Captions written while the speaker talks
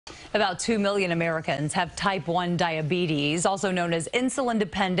About 2 million Americans have type 1 diabetes, also known as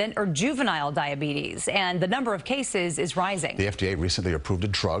insulin-dependent or juvenile diabetes, and the number of cases is rising. The FDA recently approved a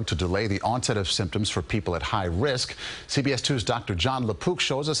drug to delay the onset of symptoms for people at high risk. CBS 2's Dr. Jon LaPook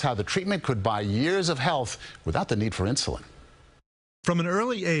shows us how the treatment could buy years of health without the need for insulin. From an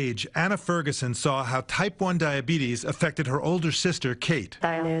early age, Anna Ferguson saw how type 1 diabetes affected her older sister, Kate.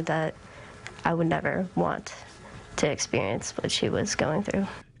 I knew that I would never want to experience what she was going through.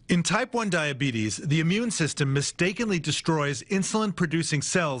 In type 1 diabetes, the immune system mistakenly destroys insulin-producing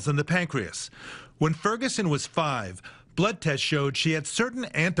cells in the pancreas. When Ferguson was 5, blood tests showed she had certain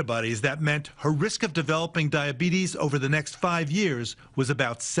antibodies that meant her risk of developing diabetes over the next 5 years was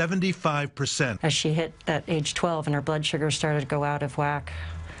about 75%. As she hit at age 12 and her blood sugar started to go out of whack,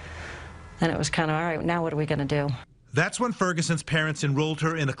 and it was kind of, all right, now what are we going to do? That's when Ferguson's parents enrolled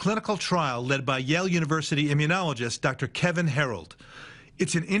her in a clinical trial led by Yale University immunologist Dr. Kevin Herold.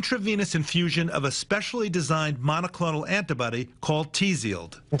 It's an intravenous infusion of a specially designed monoclonal antibody called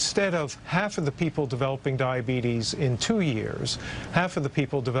Tzield. Instead of half of the people developing diabetes in 2 years, half of the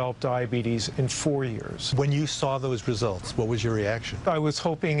people develop diabetes in 4 years. When you saw those results, what was your reaction? I was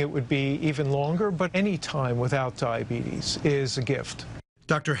hoping it would be even longer, but any time without diabetes is a gift.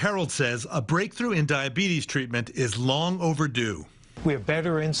 Dr. Herold says a breakthrough in diabetes treatment is long overdue. We have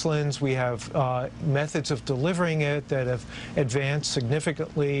better insulins, we have methods of delivering it that have advanced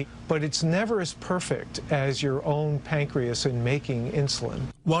significantly, but it's never as perfect as your own pancreas in making insulin.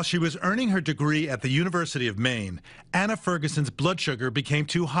 While she was earning her degree at the University of Maine, Anna Ferguson's blood sugar became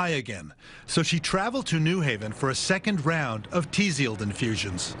too high again, so she traveled to New Haven for a second round of Tzield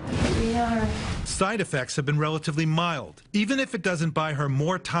infusions. Side effects have been relatively mild. Even if it doesn't buy her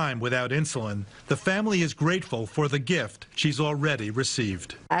more time without insulin, the family is grateful for the gift she's already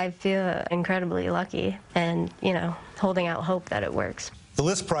received. I feel incredibly lucky and, holding out hope that it works. The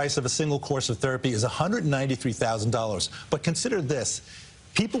list price of a single course of therapy is $193,000. But consider this.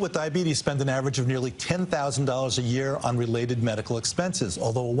 People with diabetes spend an average of nearly $10,000 a year on related medical expenses.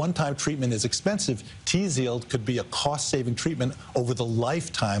 Although a one-time treatment is expensive, Tzield could be a cost-saving treatment over the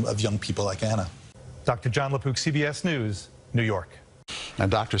lifetime of young people like Anna. Dr. Jon LaPook, CBS News, New York. And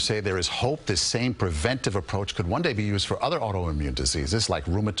doctors say there is hope this same preventive approach could one day be used for other autoimmune diseases like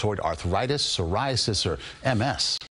rheumatoid arthritis, psoriasis, or MS.